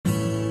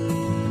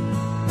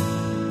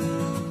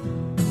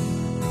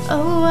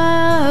Oh,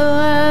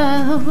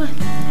 oh, oh.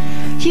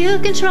 You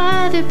can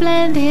try to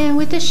blend in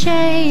with the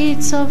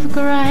shades of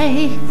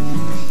grey,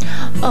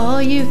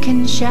 or you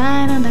can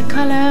shine on the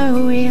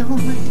colour wheel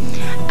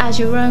as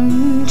your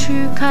own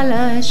true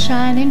colour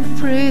shining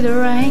through the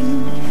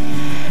rain.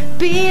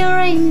 Be a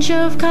range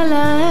of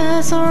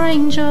colours, a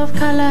range of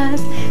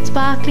colours,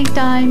 sparkling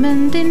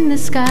diamond in the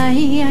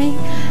sky,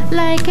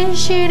 like a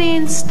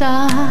shooting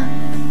star,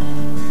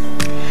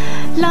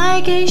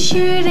 like a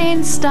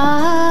shooting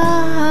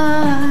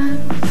star.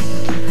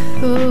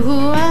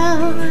 Ooh,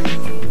 oh.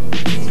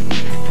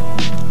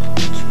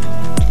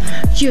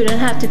 You don't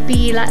have to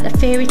be like the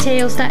fairy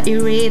tales that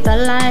you read, the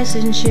lies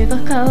and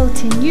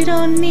sugarcoating. You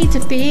don't need to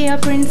be a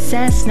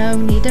princess, no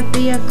need to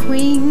be a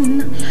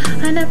queen,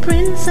 and a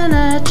prince and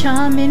a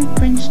charming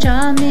Prince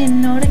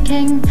Charming, or the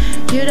king.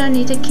 You don't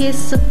need to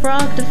kiss a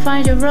frog to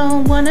find your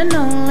own one and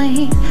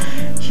only.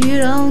 You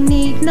don't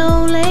need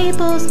no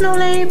labels,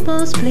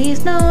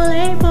 please, no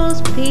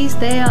labels, please.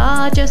 They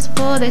are just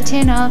for the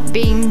tin of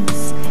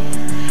beans,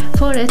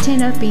 for the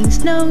tin of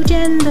beans. No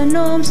gender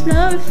norms,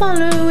 no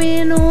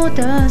following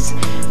orders.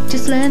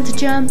 Just learn to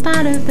jump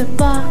out of the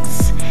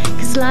box,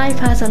 'cause life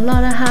has a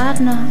lot of hard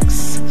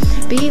knocks.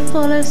 Be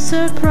full of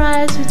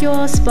surprise with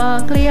your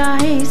sparkly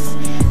eyes,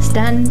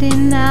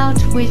 standing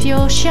out with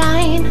your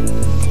shine,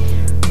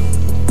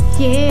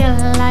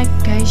 yeah,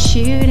 like a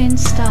shooting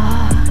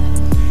star.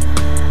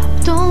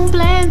 Don't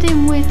blend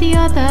in with the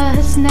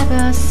others,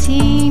 never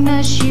seen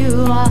as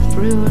you are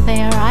through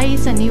their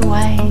eyes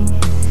anyway.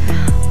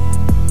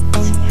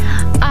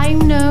 I'm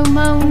no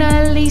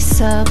Mona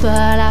Lisa,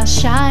 but I'll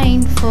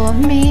shine for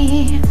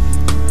me.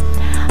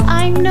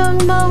 I'm no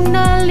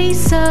Mona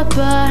Lisa,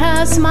 but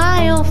I'll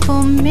smile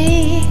for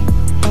me.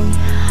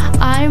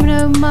 I'm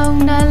no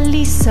Mona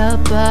Lisa,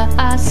 but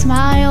I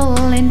smile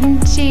in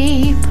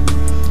deep.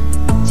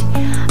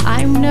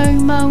 I'm no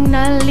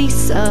Mona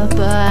Lisa, but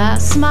I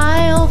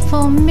smile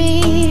for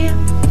me.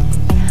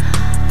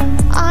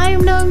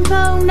 I'm no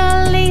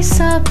Mona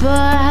Lisa,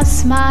 but I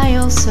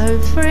smile so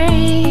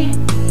free.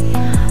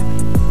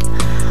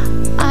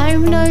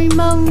 I'm no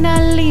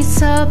Mona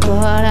Lisa,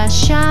 but I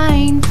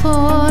shine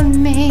for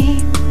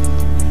me.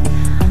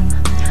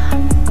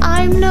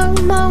 I'm no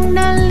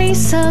Mona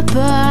Lisa, but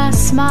I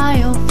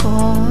smile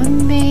for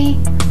me.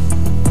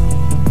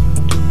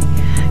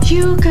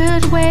 You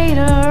could wait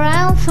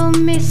around for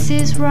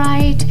Mrs.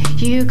 Right.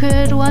 You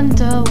could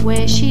wonder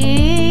where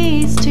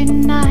she is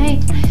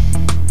tonight,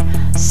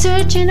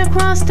 searching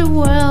across the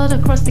world,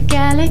 across the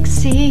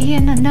galaxy,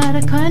 in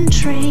another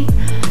country.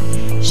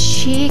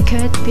 She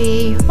could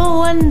be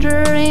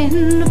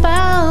wondering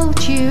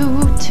about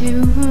you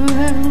too.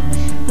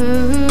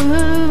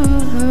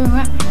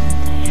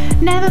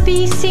 Never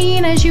be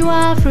seen as you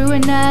are through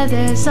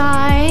another's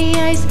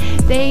eyes.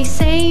 They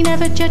say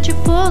never judge a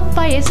book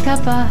by its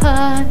cover,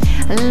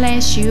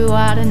 unless you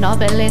are a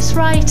novelist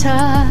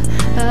writer.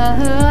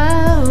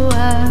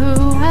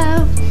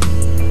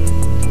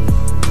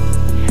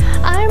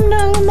 I'm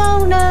no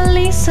Mona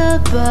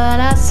Lisa, but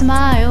I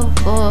smile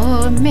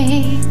for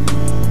me,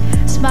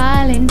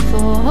 smiling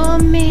for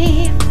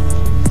me.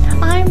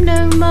 I'm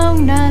no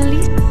Mona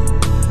Lisa,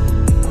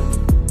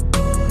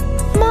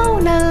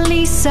 Mona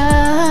Lisa.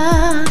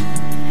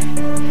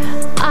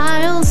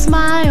 I'll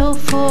smile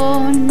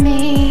for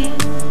me,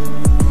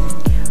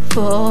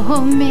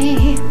 for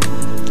me.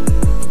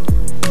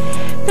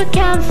 The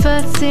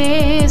canvas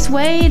is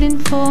waiting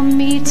for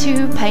me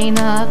to paint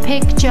a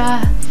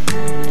picture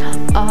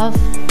of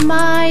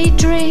my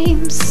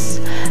dreams,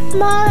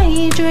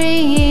 my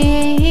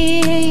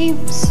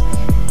dreams.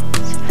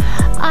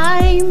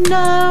 I'm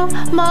no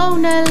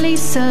Mona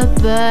Lisa,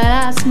 but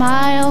I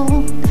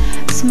smile,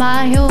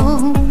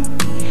 smile,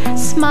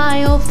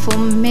 smile for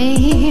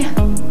me.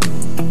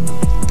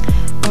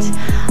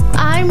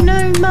 I'm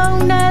no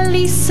Mona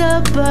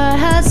Lisa, but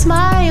I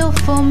smile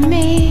for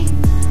me.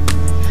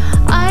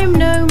 I'm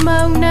no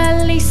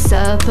Mona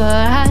Lisa,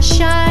 but I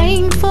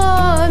shine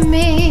for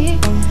me.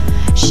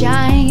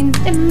 Shine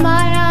in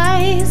my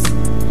eyes,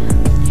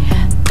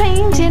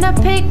 painting a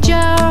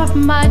picture of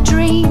my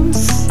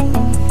dreams.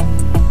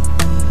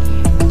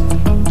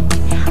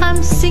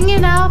 I'm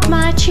singing out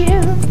my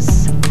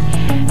tunes,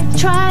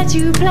 try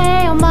to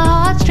play on my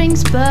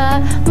heartstrings,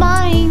 but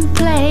mine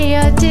play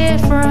a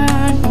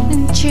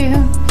different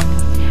tune,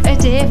 a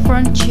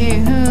different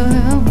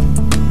tune.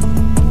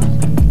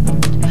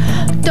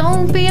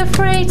 Don't be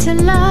afraid to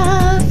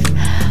love,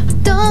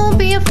 don't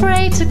be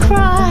afraid to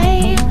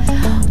cry,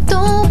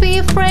 don't be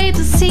afraid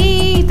to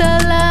see the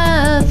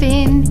love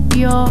in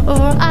your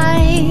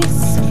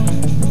eyes.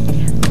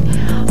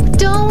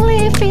 Don't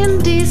live in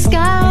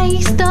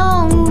disguise,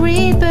 don't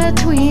read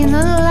between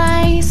the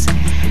lines,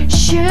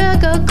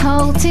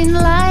 sugarcoating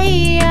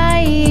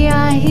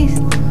lies.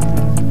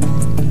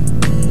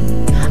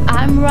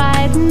 I'm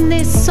writing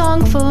this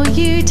song for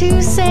you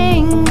to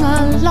sing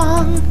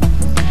along,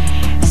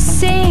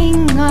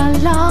 sing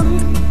along.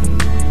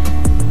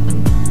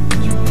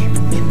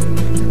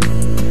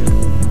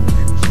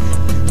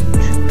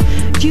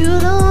 You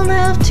don't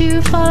have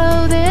to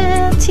follow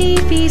the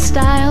TV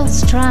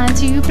styles, trying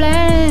to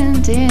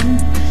blend in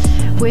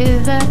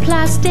with the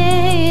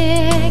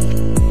plastic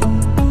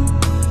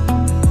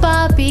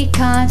Barbie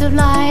kind of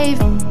life.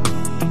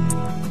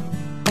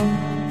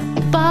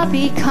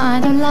 Barbie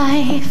kind of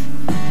life.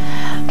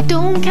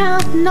 Don't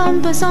count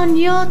numbers on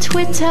your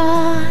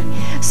Twitter,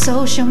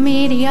 social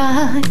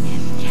media.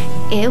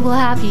 It will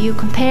have you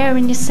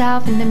comparing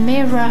yourself in the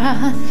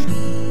mirror.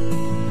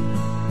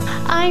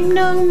 I'm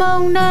no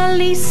Mona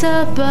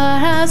Lisa, but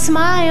her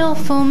smile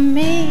for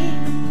me.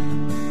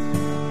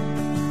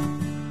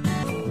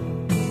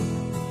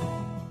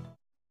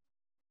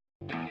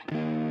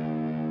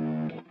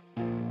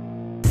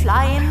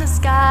 Fly in the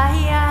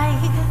sky,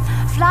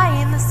 fly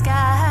in the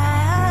sky.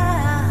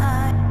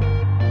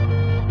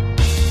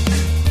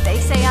 They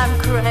say I'm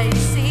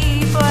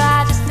crazy, but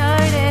I just know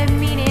the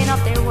meaning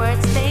of their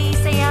words. They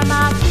say I'm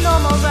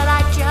abnormal, but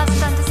I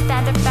just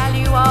understand the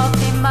value of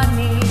their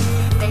money.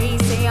 They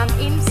say I'm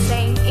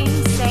insane,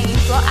 insane,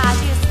 but I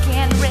just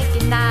can't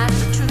recognize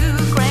the true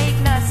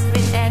greatness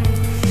within.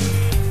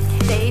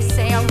 They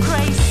say I'm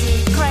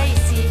crazy,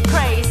 crazy,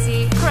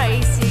 crazy,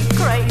 crazy,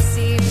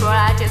 crazy, but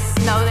I just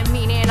know the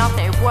meaning of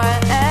their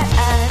words.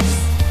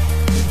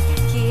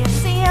 Yeah,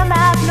 say I'm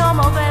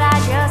abnormal, but I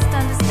just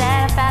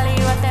understand the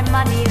value of their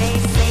money. They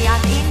say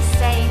I'm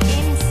insane,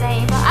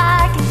 insane, but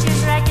I can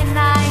just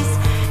recognize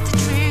the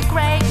true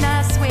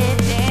greatness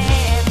within.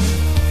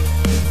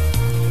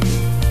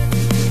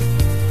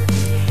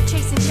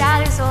 Chasing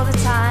shadows all the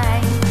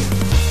time,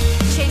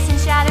 chasing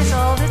shadows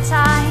all the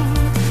time,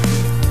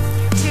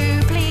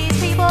 to please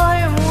people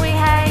whom we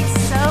hate.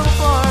 So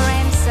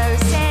boring, so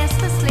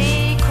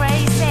senselessly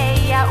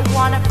crazy. I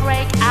wanna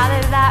break out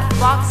of that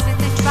box that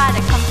they try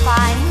to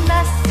confine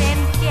us in.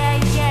 Yeah,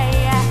 yeah,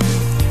 yeah.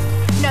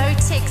 No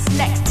ticks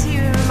next to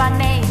my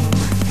name.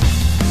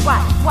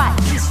 Why?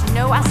 Cause you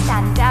know I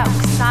stand out,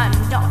 cause I'm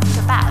not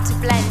about to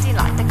blend in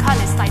like the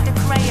colors, like the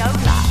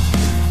Crayola.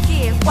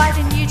 Yeah, why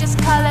don't you just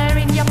color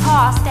in your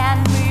past and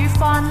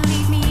move on,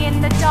 leave me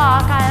in the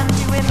dark. I am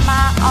doing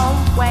my own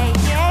way.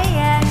 Yeah,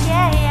 yeah,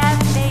 yeah, yeah.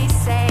 They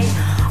say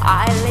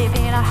I live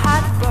in a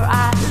hut, but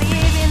I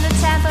live in the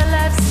temple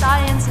of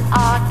science and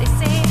art. They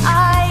say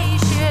I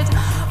should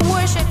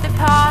worship the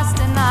past,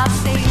 and I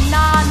say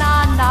nah,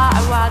 nah, nah.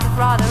 I'd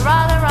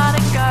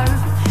rather go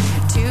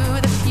to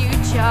the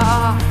future.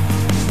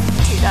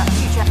 To the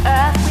future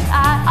earth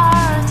without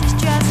art is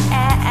just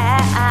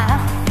air.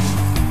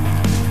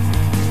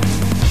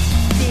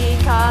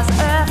 Because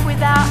earth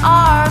without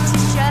art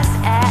is just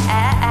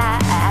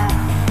air.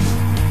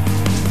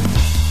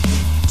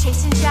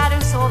 Chasing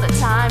shadows all the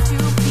time to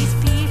please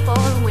people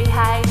who we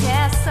hate.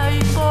 Yeah, so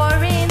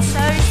boring,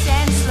 so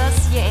senseless.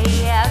 Yeah,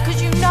 yeah.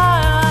 Cause you know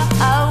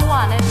I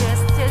wanna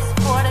just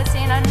put us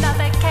in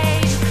another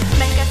cage,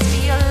 make us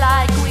feel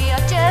like we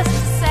are just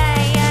the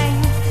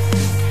same.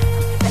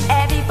 But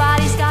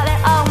everybody's got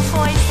their own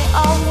voice, their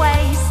own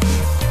ways.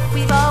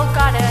 We've all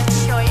got a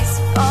choice,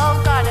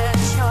 all got a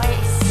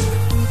choice.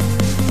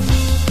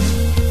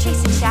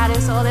 Chasing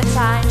shadows all the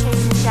time,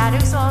 chasing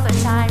shadows all the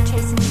time,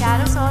 chasing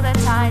shadows all the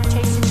time,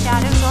 chasing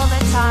shadows all the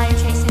time,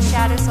 chasing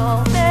shadows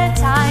all the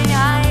time.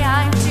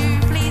 I'm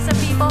to please the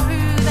people who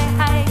they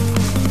hate.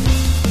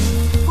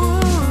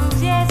 Ooh,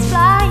 yes,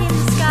 fly in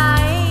the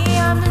sky,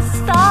 I'm the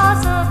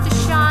stars of the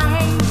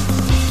shine.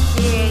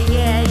 Yeah,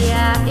 yeah,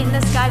 yeah, in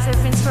the skies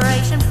of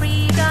inspiration,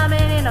 freedom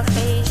and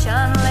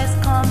innovation. Let's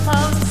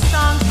compose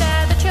songs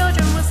that the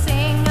children will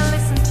sing and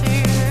listen to.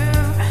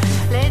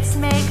 Let's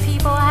make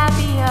people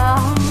happier.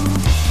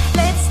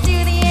 Let's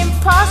do the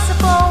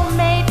impossible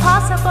made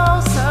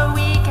possible, so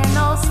we can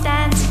all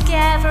stand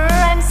together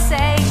and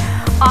say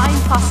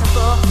I'm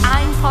possible,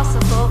 I'm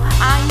possible,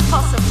 I'm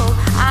possible,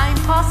 I'm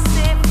possible.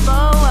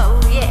 Oh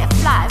yeah,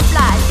 fly,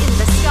 fly in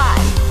the sky,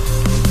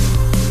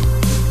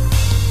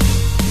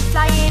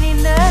 flying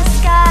in the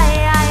sky,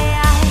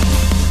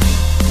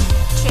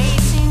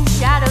 chasing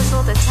shadows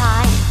all the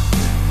time.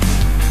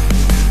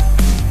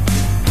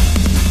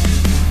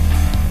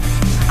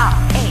 Our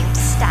aim to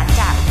stand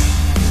out.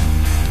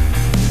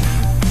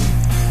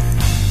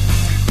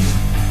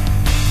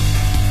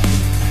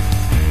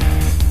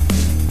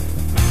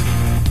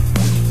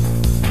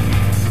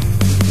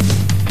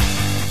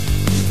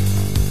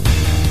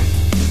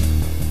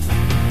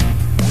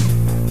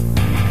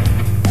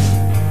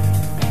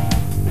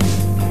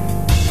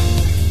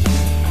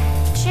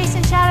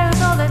 Chasing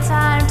shadows all the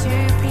time to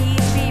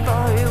please people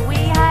who we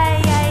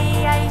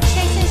hate.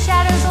 Chasing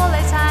shadows all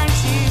the time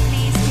to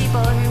please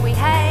people who we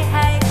hate.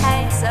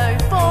 So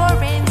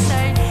boring, so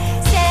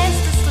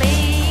senselessly,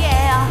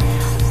 yeah.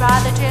 I'd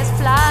rather just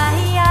fly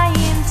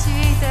into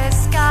the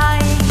sky.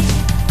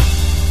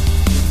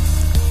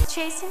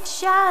 Chasing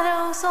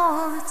shadows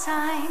all the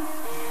time.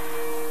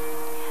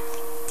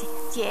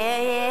 Yeah,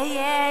 yeah,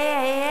 yeah,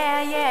 yeah,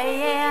 yeah, yeah,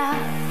 yeah.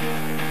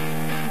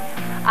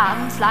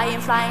 I'm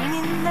flying, flying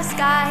in the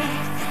sky.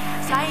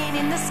 Flying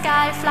in the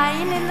sky,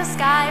 flying in the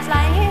sky,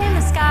 flying in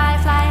the sky,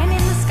 flying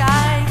in the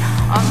sky.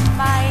 On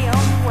my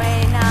own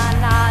way, nah,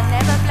 nah,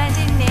 never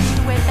blending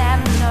in with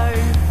them, no.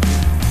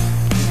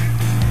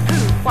 Who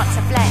wants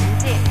to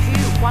blend in?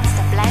 Who wants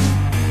to blend.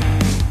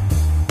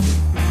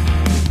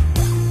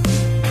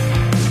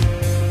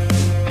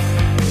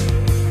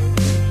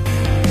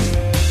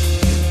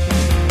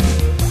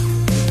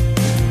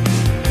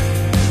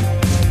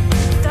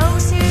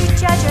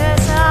 Judge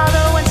us are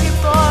the ones who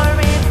bore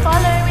it,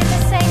 following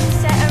the same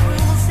set of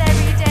rules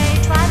every day,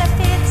 trying to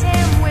fit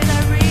in with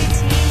a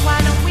routine. Why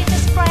don't we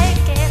just break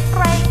it,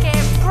 break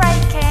it,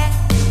 break it?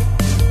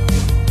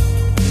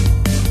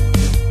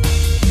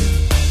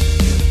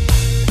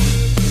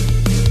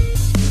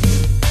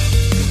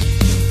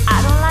 I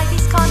don't like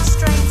these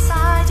constraints,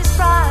 I just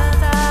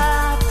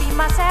rather be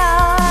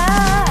myself.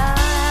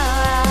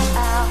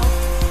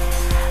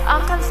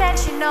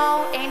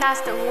 Unconventional, ain't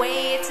that's the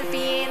way to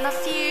be in the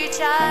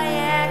future,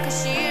 yeah.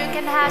 Cause you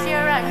can have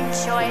your own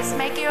choice,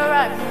 make your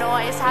own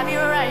noise, have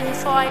your own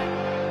voice.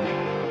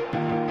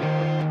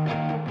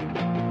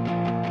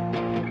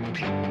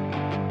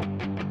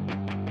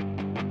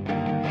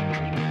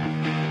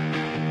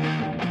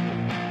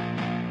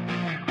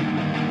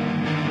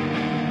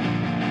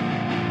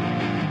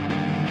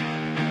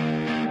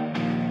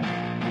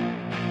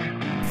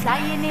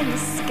 Flying in the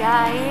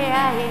sky,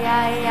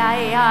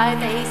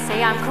 they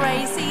say I'm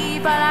crazy,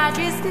 but I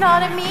just know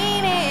the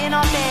meaning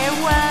of their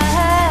words.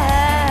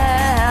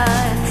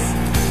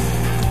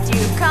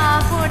 You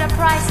can't put a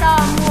price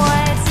on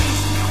words.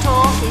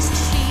 Talk is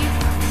cheap,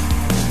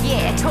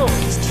 yeah, talk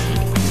is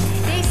cheap.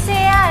 They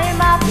say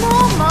I'm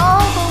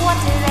abnormal, but what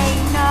do they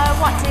know?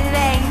 What do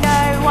they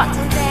know? What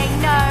do they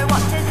know?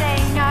 What do they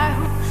know?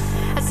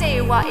 I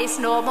say what is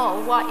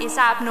normal, what is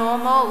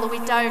abnormal, we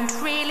don't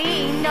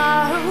really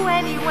know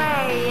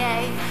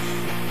anyway.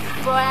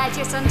 Boy, I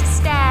just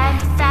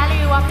understand the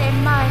value of their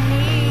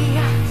money.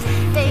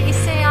 They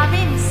say I'm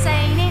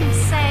insane,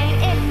 insane,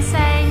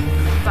 insane,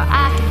 but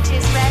I can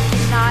just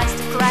recognize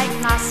the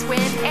greatness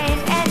within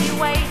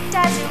anyway.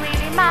 Doesn't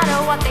really matter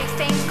what they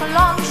think, as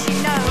long as you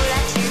know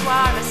that you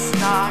are a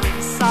star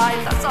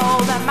inside, that's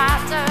all that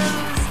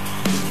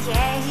matters.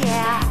 Yeah,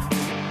 yeah.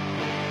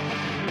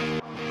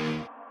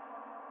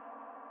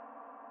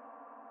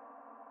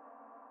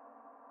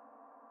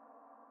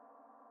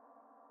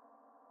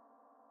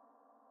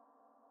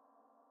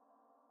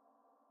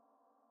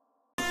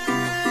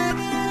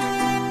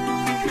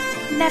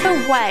 Never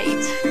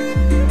wait.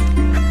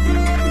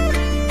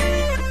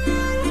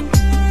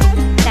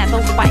 Never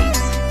wait.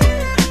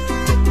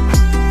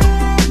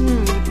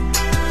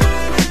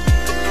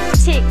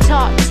 Tick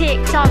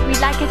tock, we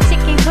like a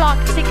ticking clock,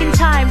 ticking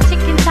time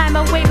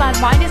away. My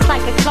mind is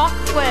like a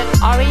clockwork,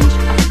 orange,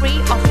 a free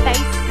of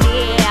face,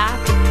 yeah.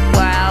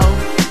 Well,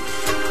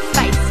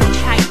 face and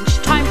change,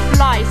 time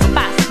flies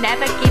fast,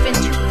 never given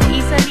too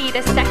easily.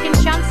 The second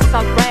chances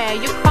are rare,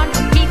 you can't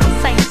repeat the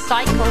same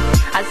cycle,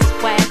 I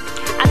swear.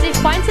 As it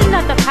finds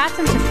another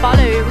pattern to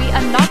follow, we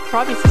are not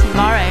promised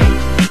tomorrow.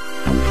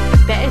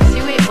 Better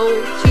do it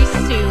all too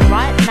soon,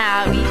 right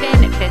now,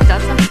 even if it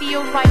doesn't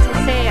feel right.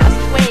 I say I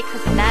swear,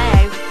 cause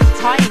now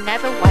time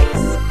never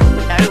waits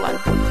for no one.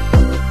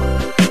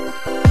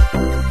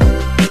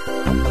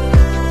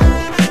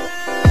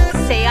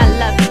 Say I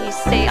love you,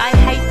 say I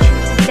hate you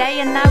today,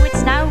 and now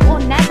it's now or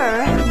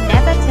never.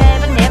 Never,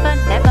 never, never,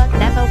 never,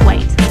 never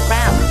wait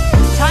around.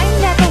 Time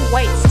never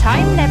waits,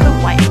 time never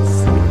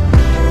waits.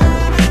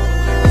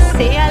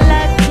 Say I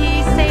love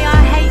you, say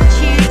I hate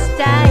you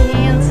today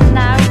and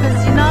now,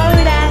 cause you know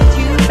that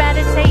you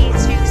better say it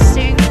too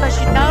soon, cause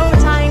you know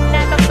time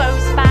never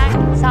goes back.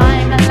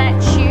 Time and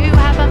let you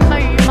have a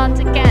moment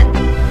again.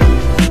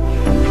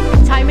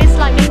 Time is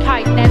like a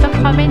kite, never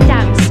coming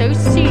down so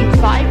soon.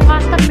 Fly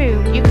past the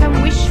moon, you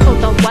can wish for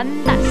the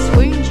one that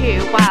swooned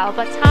you. Wow,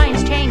 but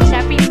times change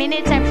every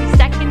minute, every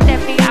second,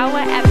 every hour,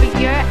 every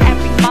year,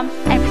 every month,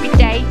 every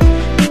day.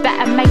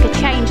 Better make a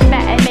change,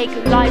 better make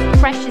life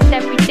precious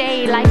every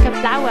day, like a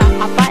flower,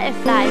 a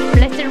butterfly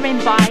flittering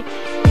by.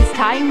 Cause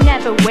time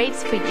never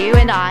waits for you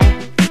and I.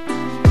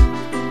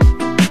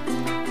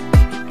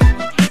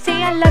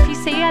 Say I love you,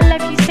 say I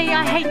love you, say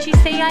I hate you,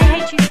 say I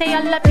hate you, say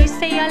I love you,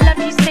 say I love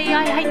you, say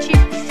I hate you.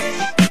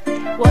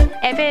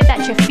 Whatever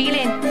that you're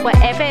feeling,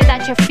 whatever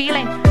that you're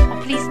feeling,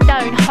 oh, please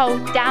don't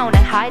hold down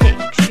and hide it,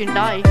 cause you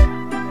know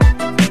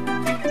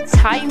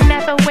time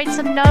never waits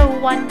on no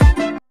one.